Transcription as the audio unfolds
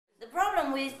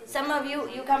some of you,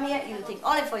 you come here, you think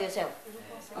only for yourself.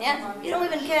 Yeah? You don't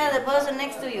even care the person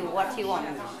next to you, what he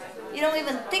wants. You don't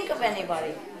even think of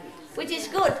anybody, which is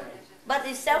good, but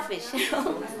it's selfish, you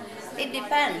know. It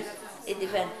depends. It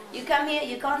depends. You come here,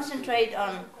 you concentrate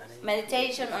on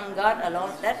meditation on God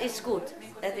alone, that is good.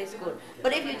 That is good.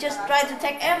 But if you just try to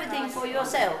take everything for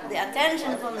yourself, the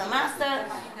attention from the master,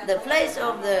 the place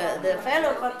of the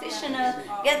fellow practitioner,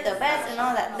 get the best and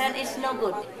all that, then it's no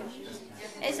good.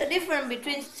 It's a difference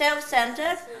between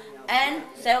self-centered and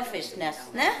selfishness.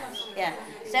 Nah? Yeah.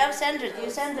 Self-centered,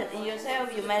 you centered in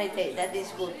yourself, you meditate, that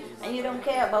is good. And you don't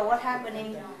care about what's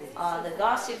happening, or the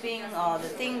gossiping, or the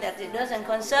thing that it doesn't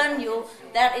concern you,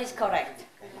 that is correct.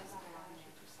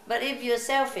 But if you're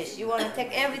selfish, you want to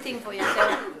take everything for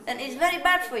yourself, then it's very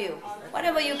bad for you.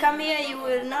 Whatever you come here, you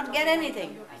will not get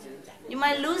anything. You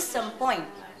might lose some point.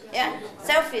 Yeah?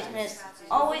 Selfishness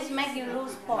always makes you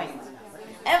lose points.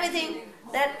 Everything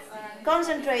that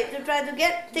concentrate to try to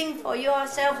get things for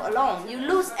yourself alone, you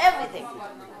lose everything.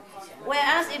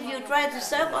 Whereas if you try to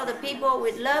serve other people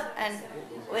with love and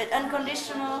with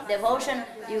unconditional devotion,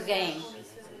 you gain.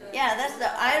 Yeah, that's the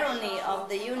irony of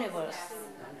the universe.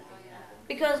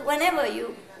 Because whenever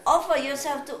you offer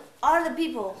yourself to other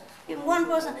people, in one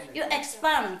person, you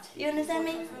expand. You understand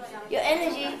me? Your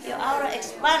energy, your aura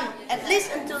expand, at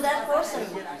least into that person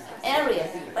area.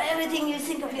 But everything you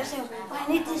think of yourself, oh, I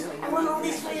need this, I want all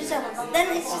this for yourself.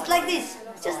 Then it's just like this,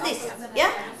 just this.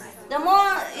 Yeah? The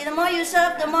more you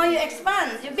serve, the more you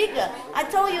expand, you're bigger. I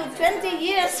told you 20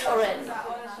 years already.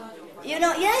 You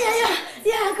know,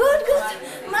 yeah,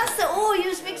 good. Master, oh,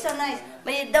 you speak so nice.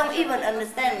 But you don't even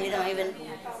understand, you don't even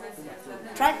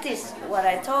practice what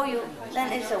I told you,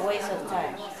 then it's a waste of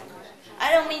time.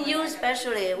 I don't mean you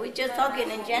especially, we're just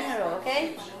talking in general,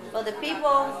 okay? For the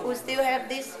people who still have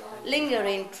this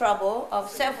lingering trouble of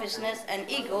selfishness and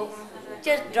ego,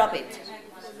 just drop it.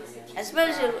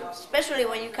 Especially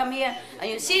when you come here and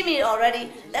you see me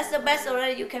already, that's the best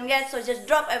already you can get, so just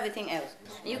drop everything else.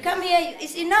 You come here,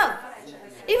 it's enough.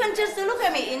 Even just to look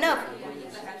at me, enough.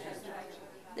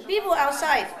 The people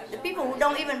outside, the people who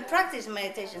don't even practice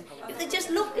meditation, if they just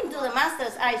look into the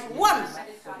master's eyes once,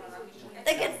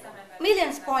 they get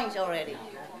millions points already.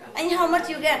 And you know how much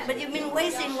you get, but you've been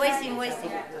wasting.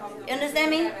 You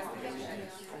understand me?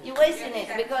 You're wasting it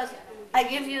because I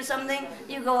give you something,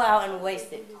 you go out and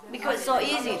waste it. Because it's so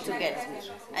easy to get.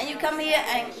 And you come here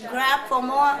and grab for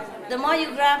more. The more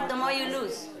you grab, the more you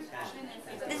lose.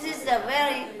 This is a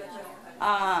very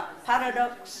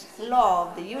paradox law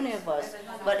of the universe,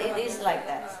 but it is like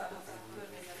that.